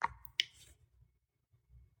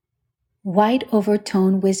White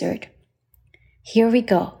Overtone Wizard. Here we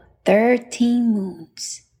go. 13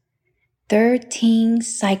 moons. 13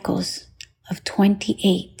 cycles of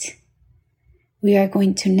 28. We are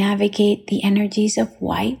going to navigate the energies of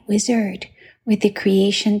White Wizard with the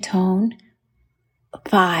creation tone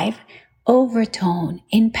 5, Overtone,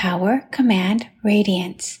 Empower, Command,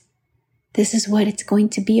 Radiance. This is what it's going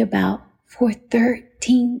to be about for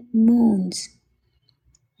 13 moons.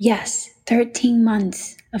 Yes, 13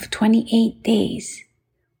 months of 28 days.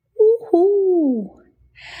 Woohoo!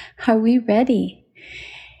 Are we ready?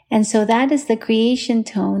 And so that is the creation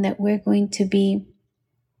tone that we're going to be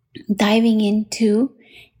diving into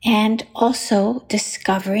and also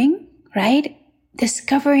discovering, right?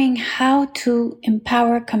 Discovering how to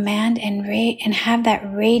empower, command, and have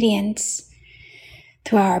that radiance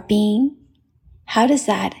through our being. How does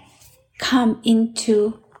that come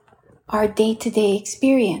into our day-to-day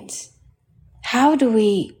experience? How do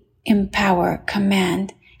we empower,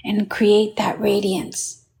 command, and create that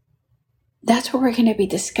radiance? That's what we're going to be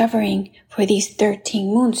discovering for these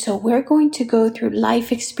 13 moons. So we're going to go through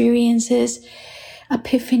life experiences,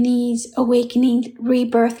 epiphanies, awakening,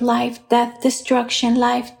 rebirth, life, death, destruction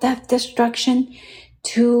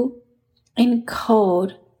to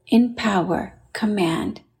encode, empower,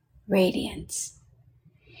 command, radiance.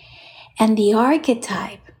 And the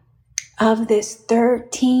archetype of this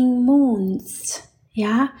 13 moons,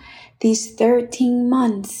 these 13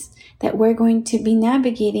 months that we're going to be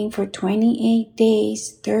navigating for 28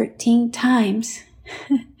 days, 13 times,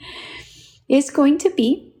 is going to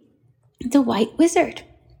be the White Wizard.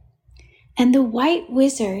 And the White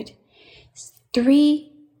Wizard,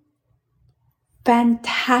 3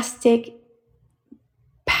 fantastic,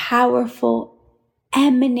 powerful,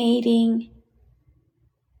 emanating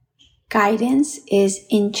guidance is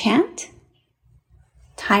enchant,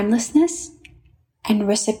 timelessness, and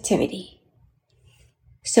receptivity.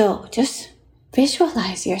 So just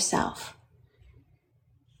visualize yourself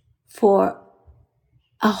for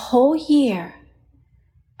a whole year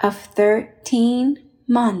of 13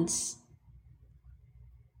 months,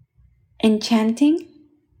 enchanting,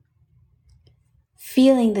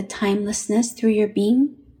 feeling the timelessness through your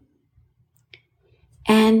being,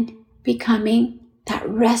 and becoming that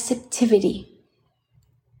receptivity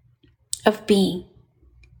of being.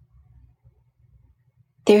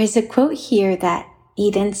 There is a quote here that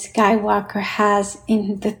Eden Skywalker has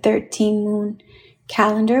in the 13 moon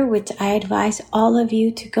calendar, which I advise all of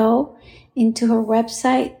you to go into her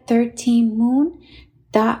website,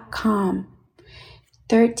 13moon.com.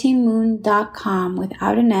 13moon.com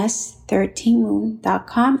without an S,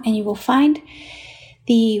 13moon.com, and you will find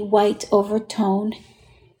the White Overtone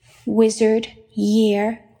Wizard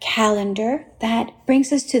year calendar that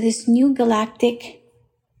brings us to this new galactic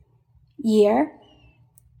year.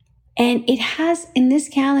 And it has, in this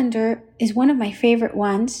calendar, is one of my favorite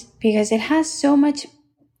ones because it has so much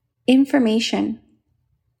information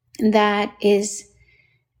that is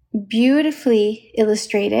beautifully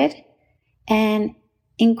illustrated and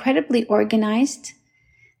incredibly organized,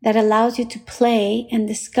 that allows you to play and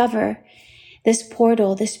discover this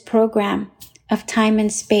portal, this program of time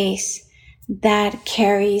and space that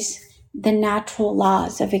carries the natural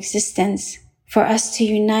laws of existence for us to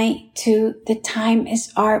unite to the time is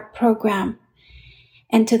art program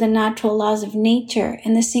and to the natural laws of nature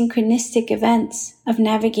and the synchronistic events of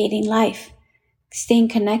navigating life, staying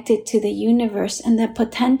connected to the universe and the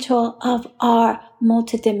potential of our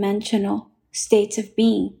multidimensional states of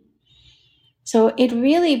being. So it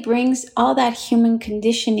really brings all that human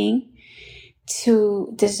conditioning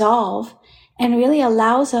to dissolve and really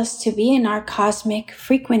allows us to be in our cosmic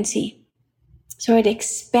frequency. So it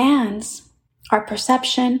expands our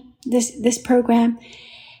perception, this program.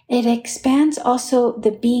 It expands also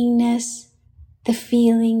the beingness, the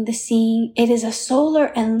feeling, the seeing. It is a solar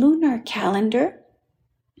and lunar calendar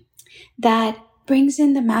that brings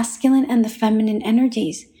in the masculine and the feminine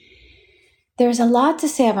energies. There's a lot to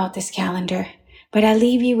say about this calendar, but I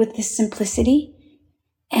leave you with this simplicity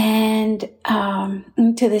and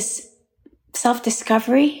into this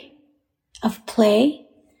self-discovery of play,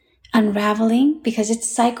 unraveling, because it's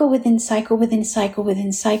cycle within cycle within cycle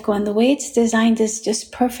within cycle. And the way it's designed is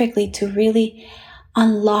just perfectly to really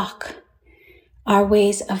unlock our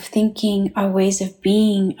ways of thinking, our ways of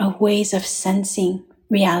being, our ways of sensing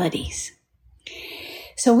realities.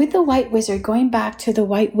 So with the White Wizard, going back to the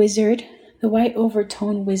White Wizard, the White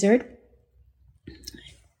Overtone Wizard,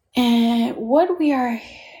 and what we are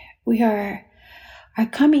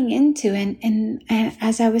coming into, and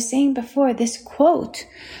as I was saying before, this quote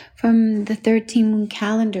from the 13 moon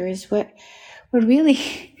calendar is what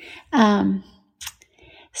really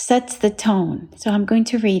sets the tone. So I'm going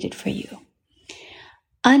to read it for you.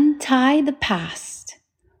 Untie the past,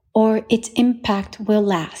 or its impact will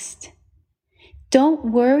last.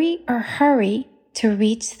 Don't worry or hurry to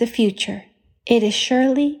reach the future. It is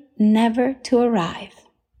surely never to arrive.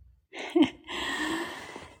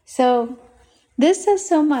 So this says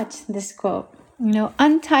so much, this quote.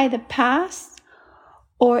 Untie the past,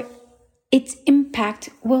 or its impact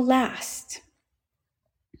will last.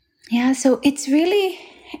 Yeah, so it's really,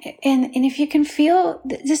 and if you can feel,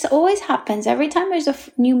 this always happens. Every time there's a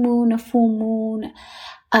new moon, a full moon,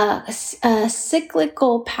 a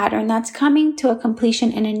cyclical pattern that's coming to a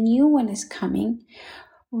completion and a new one is coming,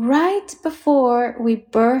 right before we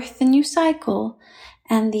birth the new cycle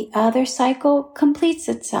and the other cycle completes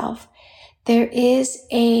itself, there is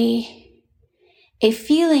a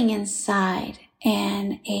feeling inside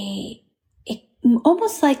and a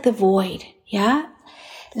almost like the void, yeah?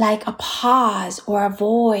 Like a pause or a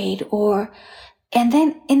void, and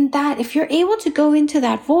then in that, if you're able to go into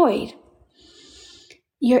that void,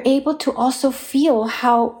 you're able to also feel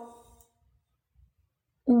how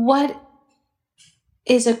what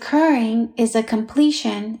is occurring is a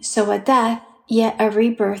completion, so a death, yet a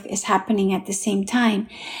rebirth is happening at the same time.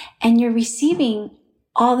 And you're receiving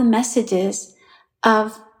all the messages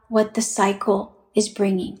of what the cycle is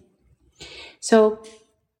bringing. So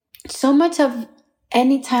much of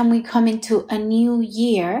anytime we come into a new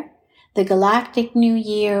year, the Galactic New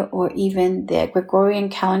Year, or even the Gregorian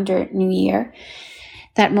calendar New Year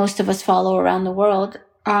that most of us follow around the world,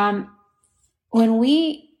 when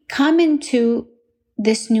we come into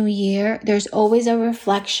this new year, there's always a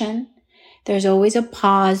reflection, there's always a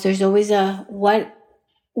pause, there's always a what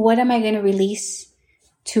am I going to release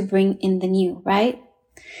to bring in the new, right?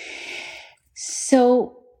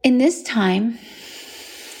 So in this time,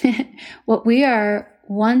 what we are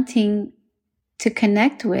wanting to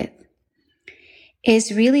connect with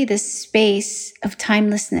is really the space of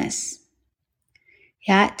timelessness.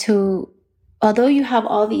 Yeah, although you have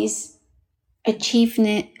all these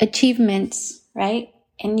achievements, right?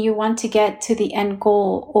 And you want to get to the end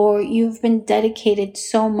goal, or you've been dedicated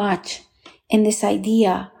so much in this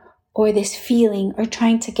idea or this feeling or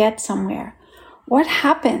trying to get somewhere. What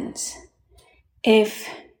happens if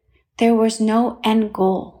there was no end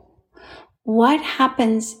goal? What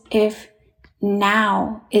happens if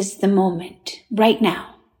now is the moment, right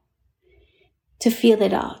now, to feel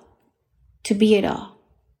it all, to be it all,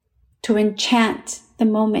 to enchant the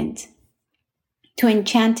moment, to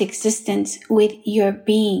enchant existence with your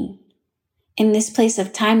being in this place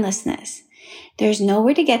of timelessness? There's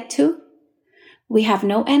nowhere to get to. We have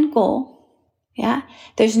no end goal. Yeah.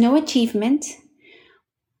 There's no achievement.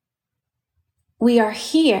 We are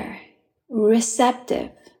here,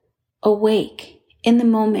 receptive, awake in the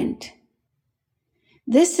moment.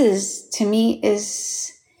 This is, to me,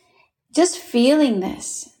 is just feeling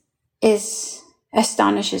this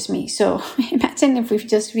astonishes me. So imagine if we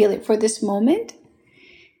just feel it for this moment.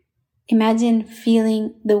 Imagine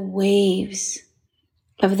feeling the waves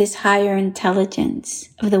of this higher intelligence,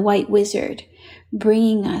 of the white wizard,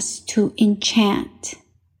 bringing us to enchant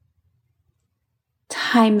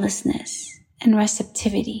timelessness and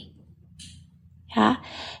receptivity. Yeah,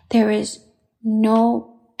 there is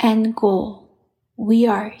no end goal. We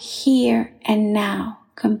are here and now,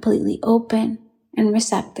 completely open and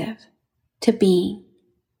receptive to being.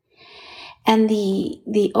 And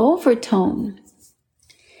the overtone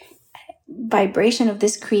vibration of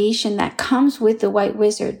this creation that comes with the white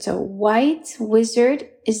wizard. So white wizard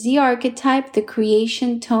is the archetype, the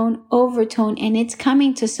creation tone, overtone, and it's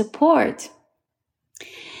coming to support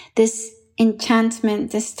this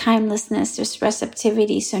enchantment, this timelessness, this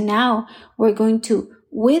receptivity. So now we're going to,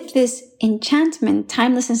 with this enchantment,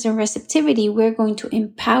 timelessness, and receptivity, we're going to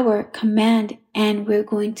empower, command, and we're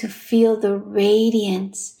going to feel the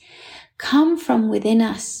radiance come from within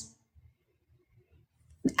us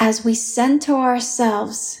as we center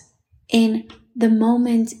ourselves in the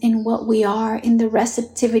moment, in what we are, in the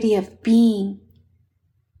receptivity of being.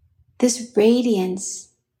 This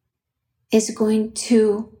radiance is going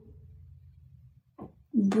to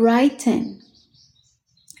brighten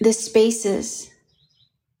the spaces.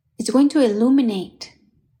 It's going to illuminate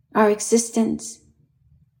our existence.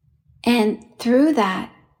 And through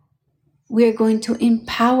that, we're going to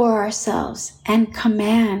empower ourselves and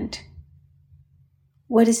command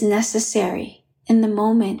what is necessary in the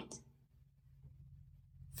moment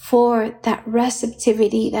for that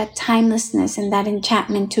receptivity, that timelessness, and that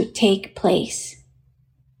enchantment to take place.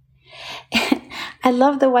 I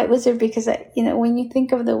love the white wizard because, when you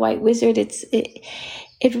think of the white wizard,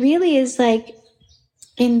 it really is like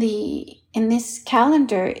in the in this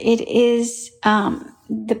calendar, it is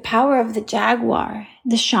the power of the jaguar,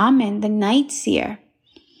 the shaman, the night seer,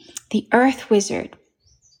 the earth wizard.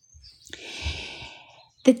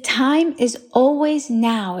 The time is always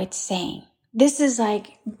now, it's saying. This is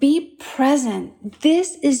like, be present.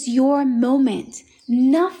 This is your moment.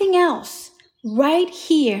 Nothing else. Right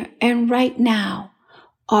here and right now.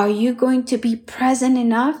 Are you going to be present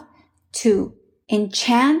enough to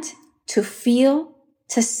enchant, to feel,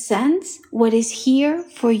 to sense what is here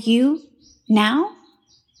for you now?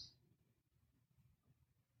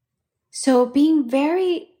 So being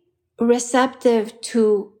very receptive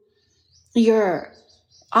to your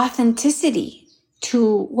authenticity,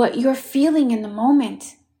 to what you're feeling in the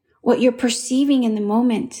moment, what you're perceiving in the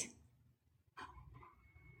moment.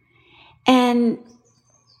 And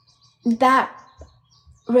that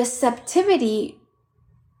receptivity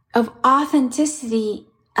of authenticity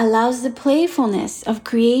allows the playfulness of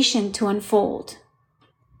creation to unfold.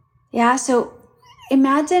 Yeah, so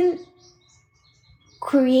imagine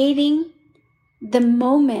creating the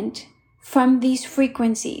moment from these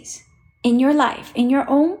frequencies in your life, in your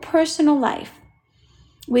own personal life,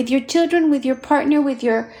 with your children, with your partner, with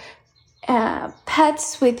your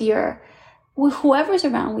pets, with whoever's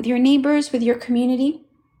around, with your neighbors, with your community.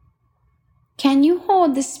 Can you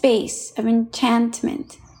hold the space of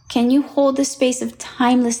enchantment? Can you hold the space of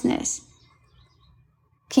timelessness?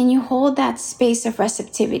 Can you hold that space of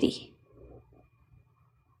receptivity?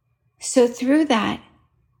 So through that,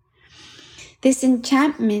 this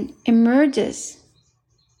enchantment emerges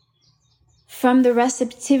from the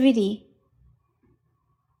receptivity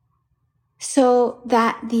so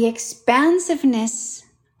that the expansiveness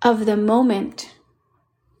of the moment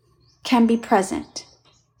can be present.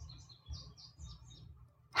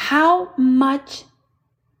 How much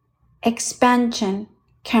expansion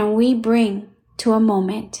can we bring to a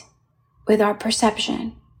moment with our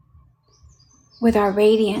perception, with our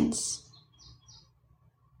radiance,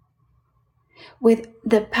 with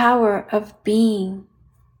the power of being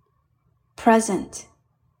present?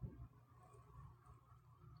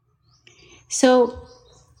 So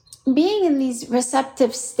being in these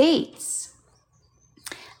receptive states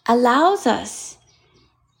allows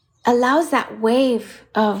that wave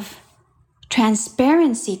of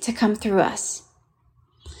transparency to come through us.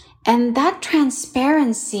 And that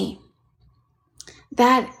transparency,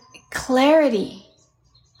 that clarity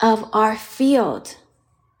of our field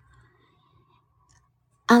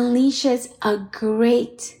unleashes a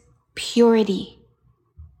great purity,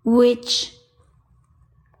 which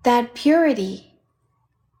that purity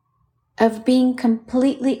of being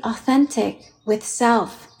completely authentic with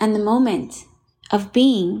self and the moment of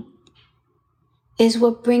being is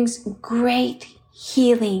what brings great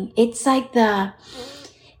healing. It's like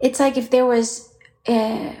if there was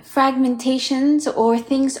fragmentations or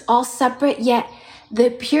things all separate, yet the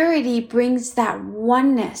purity brings that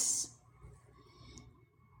oneness.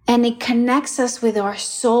 And it connects us with our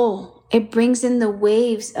soul. It brings in the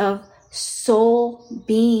waves of soul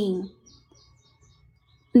being.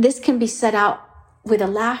 This can be set out with a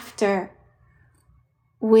laughter,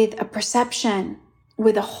 with a perception,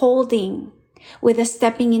 with a holding, with a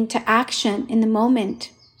stepping into action in the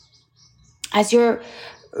moment. As you're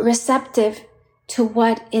receptive to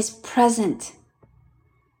what is present.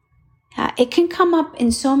 It can come up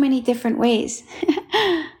in so many different ways.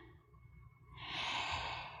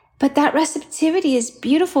 But that receptivity is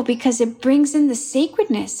beautiful because it brings in the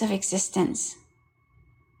sacredness of existence.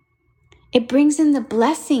 It brings in the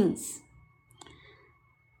blessings.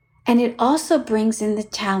 And it also brings in the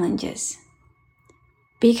challenges.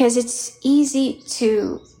 Because it's easy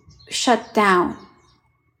to shut down.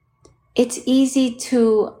 It's easy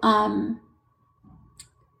to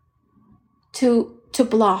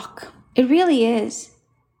block. It really is.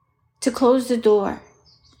 To close the door.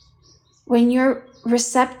 When you're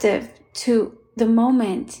receptive to the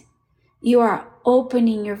moment, you are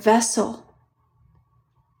opening your vessel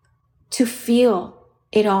to feel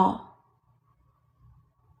it all,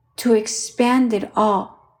 to expand it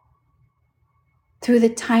all through the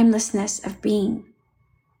timelessness of being.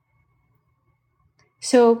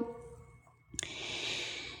 So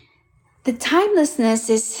the timelessness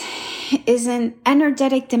is an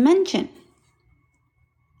energetic dimension.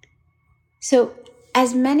 So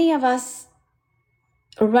as many of us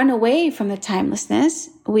run away from the timelessness,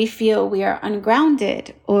 we feel we are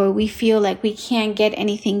ungrounded, or we feel like we can't get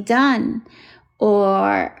anything done,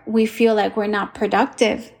 or we feel like we're not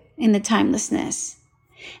productive in the timelessness.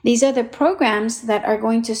 These are the programs that are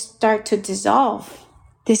going to start to dissolve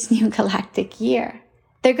this new galactic year.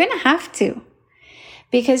 They're going to have to.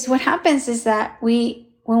 Because what happens is that we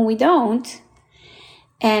we don't,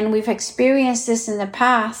 and we've experienced this in the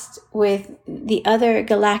past with the other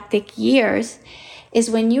galactic years, is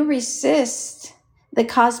when you resist the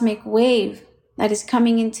cosmic wave that is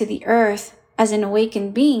coming into the earth as an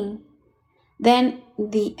awakened being, then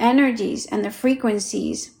the energies and the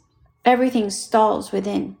frequencies, everything stalls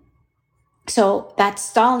within. So that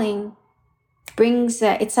stalling brings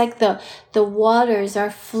it's like the waters are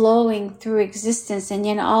flowing through existence, and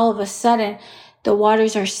then all of a sudden the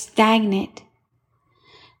waters are stagnant.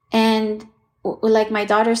 And like my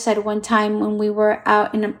daughter said one time when we were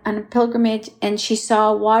out on a pilgrimage, and she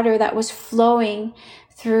saw water that was flowing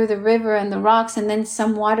through the river and the rocks, and then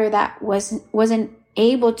some water that wasn't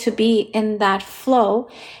able to be in that flow,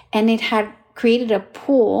 and it had created a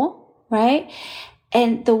pool, right?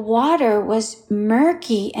 And the water was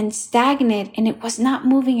murky and stagnant, and it was not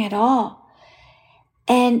moving at all.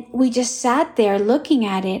 And we just sat there looking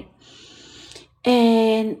at it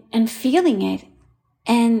and feeling it.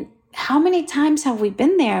 And how many times have we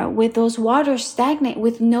been there with those waters stagnant,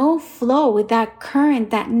 with no flow, with that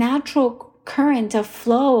current, that natural current of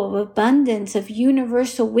flow, of abundance, of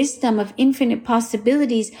universal wisdom, of infinite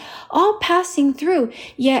possibilities, all passing through,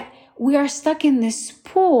 yet we are stuck in this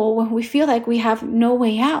pool when we feel like we have no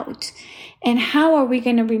way out. And how are we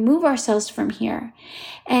going to remove ourselves from here?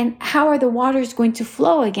 And how are the waters going to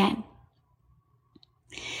flow again?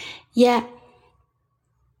 Yet,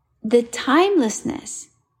 the timelessness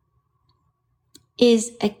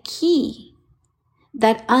is a key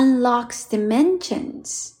that unlocks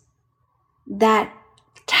dimensions, that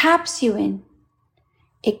taps you in.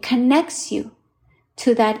 It connects you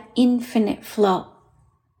to that infinite flow.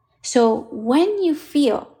 So when you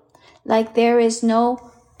feel like there is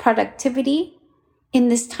no productivity in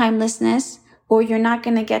this timelessness, or you're not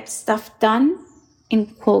going to get stuff done, in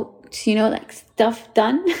quotes, like stuff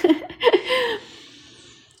done,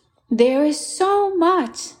 there is so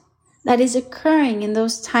much that is occurring in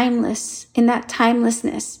that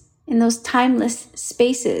timelessness, in those timeless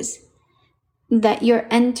spaces that you're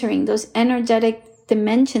entering, those energetic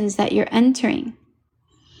dimensions that you're entering,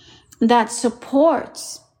 that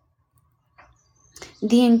supports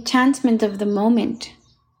the enchantment of the moment.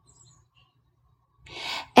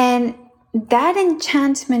 And that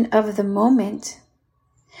enchantment of the moment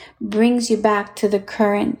brings you back to the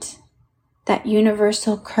current, that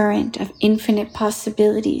universal current of infinite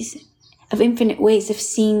possibilities, of infinite ways of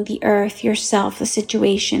seeing the earth, yourself, the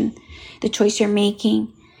situation, the choice you're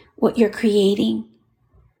making, what you're creating,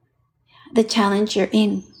 the challenge you're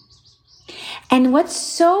in. And what's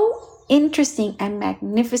so interesting and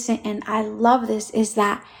magnificent, and I love this, is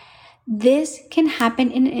that this can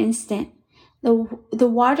happen in an instant. The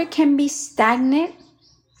water can be stagnant,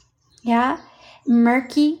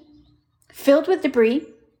 murky, filled with debris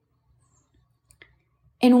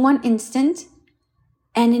in one instant,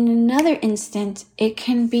 and in another instant, it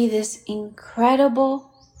can be this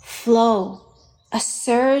incredible flow, a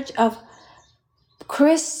surge of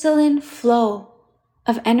crystalline flow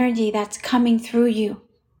of energy that's coming through you.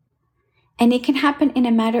 And it can happen in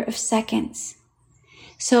a matter of seconds.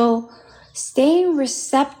 So staying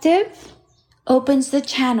receptive opens the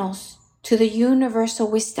channels to the universal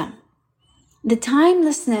wisdom. The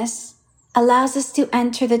timelessness allows us to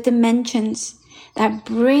enter the dimensions that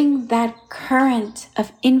bring that current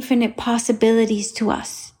of infinite possibilities to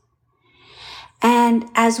us. And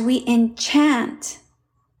as we enchant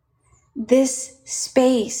this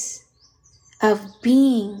space of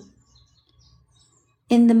being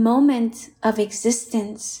in the moment of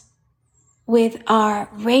existence with our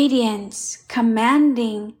radiance,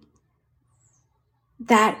 commanding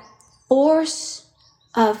that force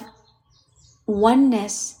of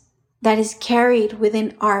oneness that is carried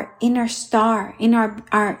within our inner star, in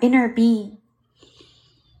our inner being.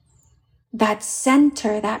 That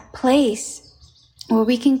center, that place where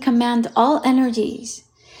we can command all energies.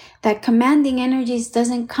 That commanding energies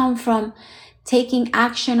doesn't come from taking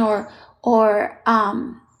action or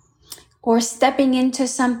stepping into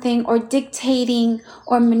something or dictating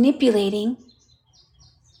or manipulating.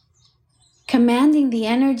 Commanding the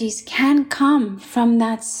energies can come from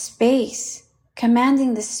that space,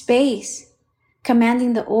 commanding the space,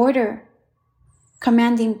 commanding the order,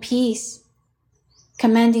 commanding peace,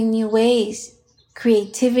 commanding new ways,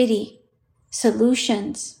 creativity,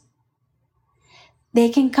 solutions. They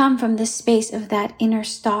can come from the space of that inner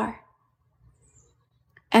star.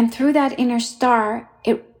 And through that inner star,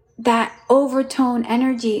 that overtone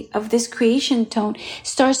energy of this creation tone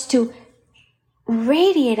starts to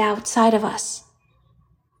radiate outside of us.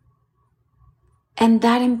 And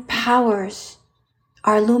that empowers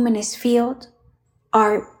our luminous field,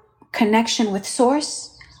 our connection with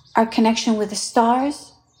source, our connection with the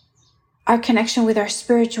stars, our connection with our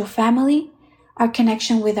spiritual family, our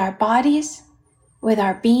connection with our bodies, with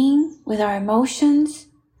our being, with our emotions.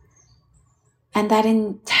 And that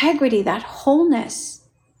integrity, that wholeness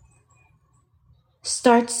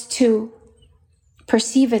starts to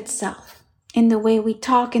perceive itself in the way we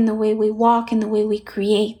talk, in the way we walk, in the way we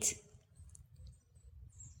create.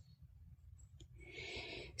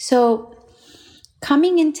 So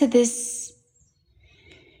coming into this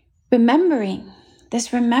remembering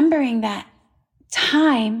that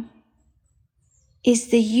time is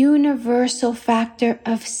the universal factor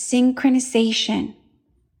of synchronization.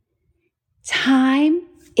 Time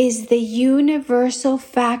is the universal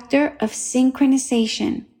factor of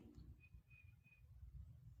synchronization.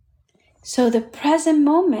 So the present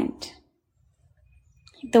moment,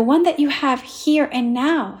 the one that you have here and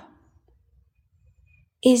now,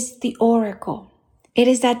 is the oracle. It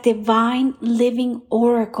is that divine living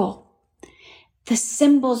oracle. The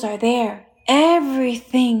symbols are there.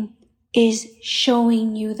 Everything is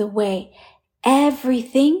showing you the way.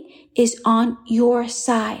 Everything is on your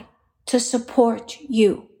side to support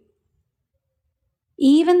you.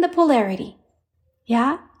 Even the polarity.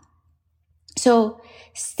 Yeah? So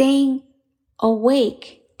staying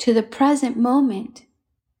awake to the present moment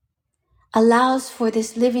allows for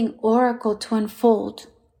this living oracle to unfold.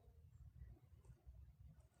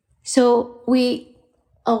 So we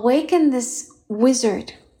awaken this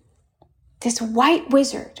wizard, this white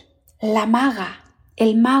wizard, la maga,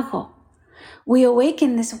 el mago. We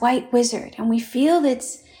awaken this white wizard and we feel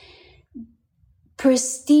its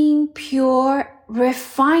pristine, pure,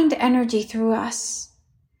 refined energy through us.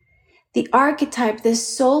 The archetype, the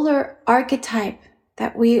solar archetype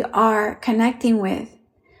that we are connecting with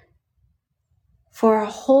for a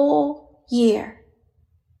whole year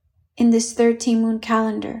in this 13 moon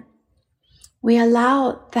calendar. We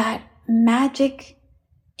allow that magic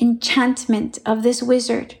enchantment of this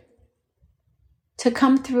wizard to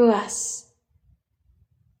come through us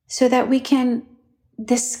so that we can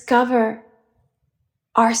discover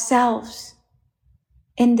ourselves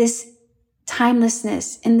in this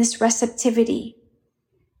timelessness, in this receptivity,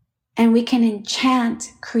 and we can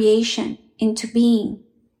enchant creation into being.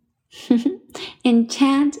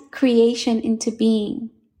 Enchant creation into being.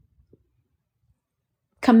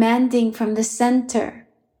 Commanding from the center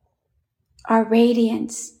our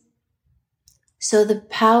radiance. So the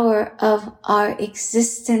power of our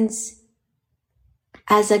existence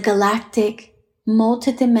as a galactic,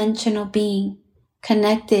 multidimensional being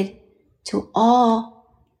connected to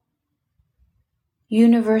all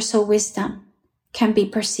universal wisdom can be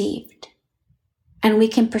perceived. And we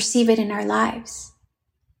can perceive it in our lives.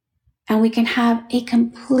 And we can have a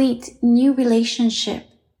complete new relationship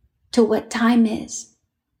to what time is,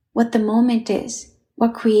 what the moment is,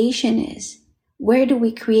 what creation is. Where do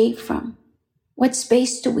we create from? What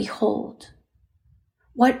space do we hold?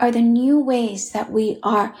 What are the new ways that we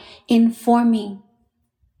are informing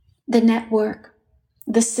the network,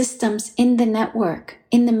 the systems in the network,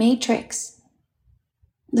 in the matrix,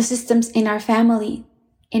 the systems in our family,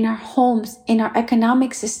 in our homes, in our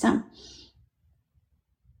economic system,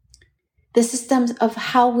 the systems of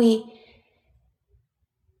how we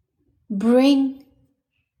bring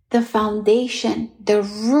the foundation, the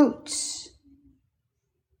roots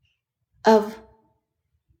of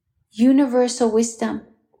universal wisdom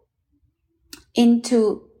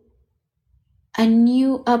into a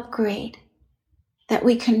new upgrade that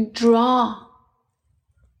we can draw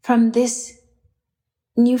from this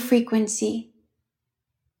new frequency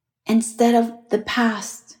instead of the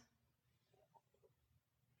past.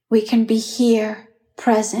 We can be here,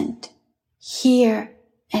 present, here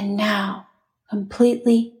and now,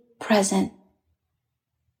 completely present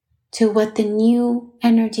to what the new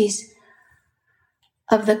energies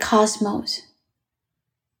of the cosmos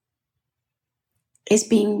is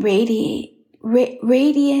being radiating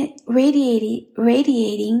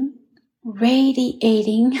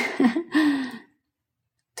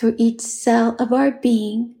through each cell of our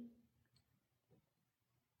being,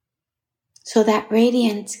 so that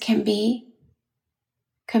radiance can be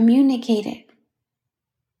communicated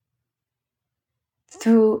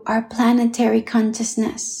through our planetary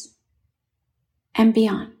consciousness and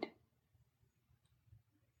beyond.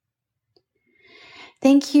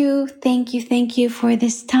 Thank you for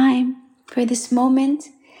this time, for this moment.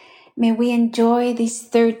 May we enjoy these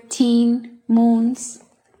 13 moons.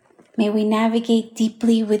 May we navigate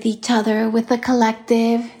deeply with each other, with the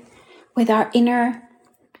collective, with our inner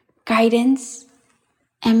guidance.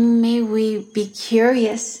 And may we be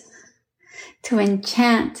curious to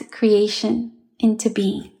enchant creation into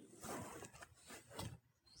being.